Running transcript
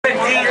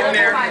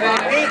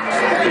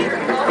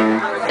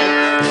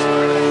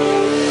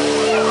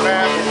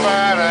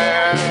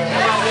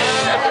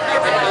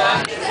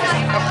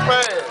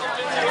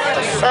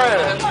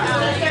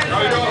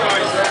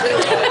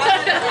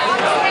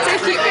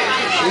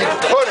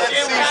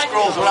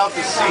goes without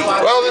the C.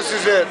 Well, this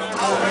is it.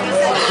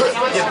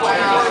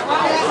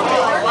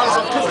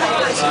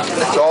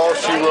 It's all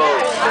she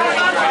wrote.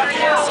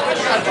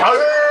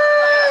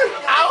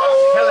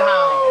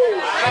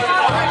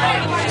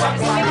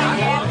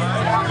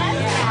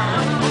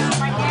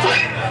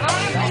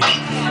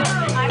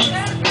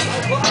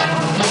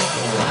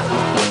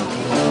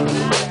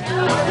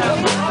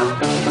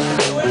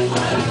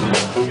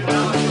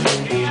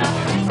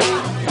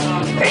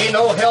 Ain't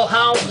no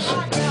hellhounds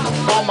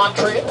on my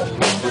trail.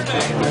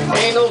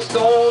 Ain't no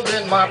stones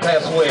in my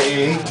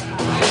pathway.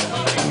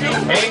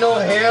 Ain't no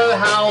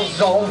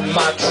hellhounds on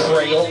my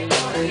trail.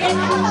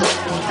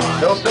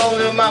 No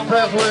stones in my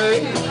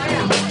pathway.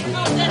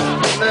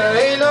 There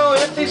ain't no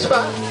empty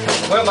spot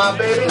where my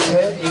baby's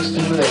head used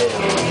to lay.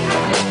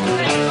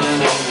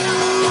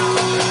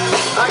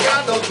 I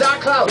got no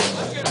dark clouds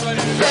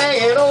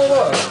hanging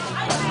over.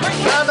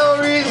 Got no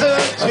reason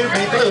to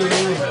be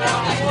blue.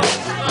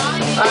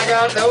 I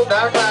got no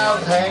dark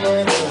clouds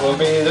hanging over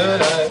me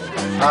tonight.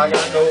 I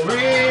got no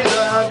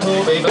reason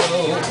to be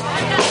blue.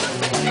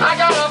 I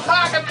got a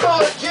pocket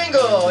full of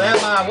jingle and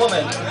my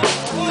woman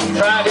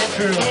tried it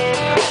true.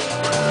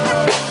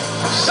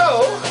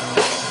 So,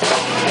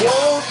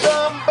 won't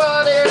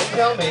somebody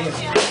tell me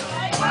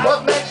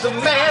what makes a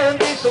man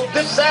be so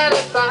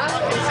dissatisfied?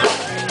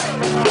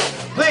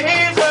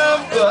 Please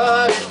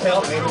somebody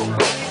tell me,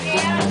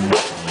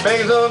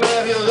 makes a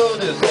man feel so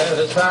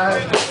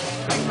dissatisfied.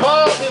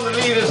 All to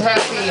leave his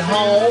happy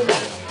home.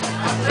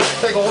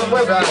 Take a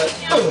one-way ride.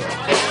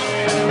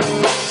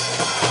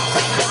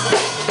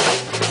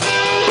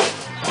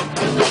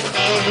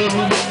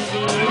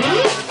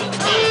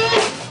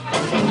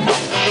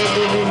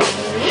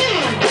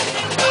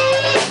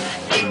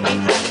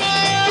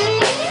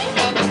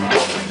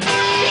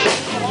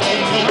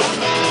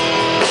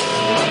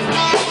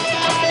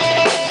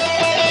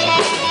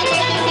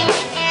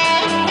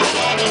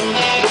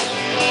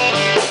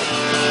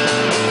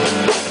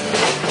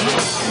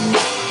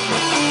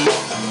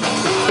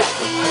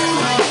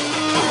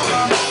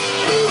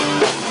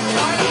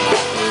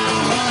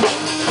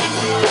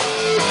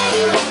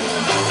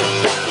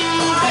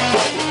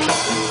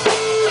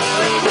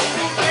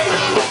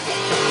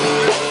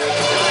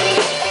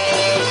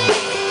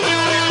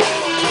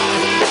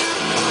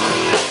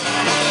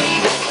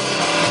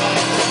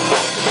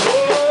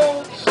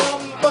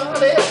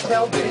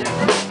 Tell me,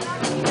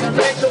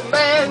 makes a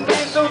man be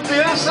so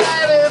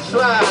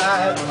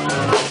dissatisfied.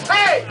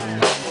 Hey,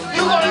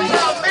 you gonna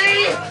tell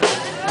me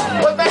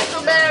what makes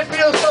a man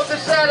feel so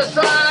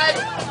dissatisfied?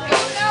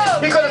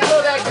 He's gonna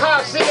throw that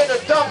car seat in the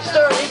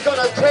dumpster and he's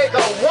gonna take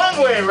a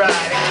one-way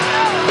ride.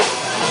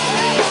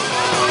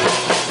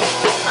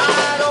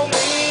 I don't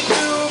mean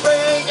to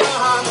break your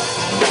heart,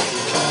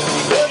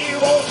 but you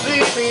won't see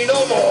me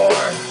no more.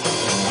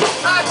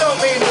 I don't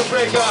mean to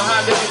break your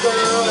heart, little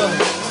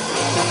girl.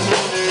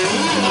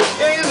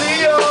 Can't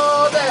see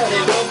your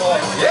daddy no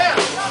more. Yeah,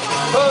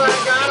 but I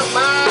got a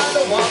mind,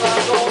 the one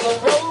that's on the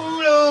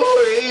road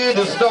away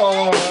the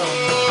storm.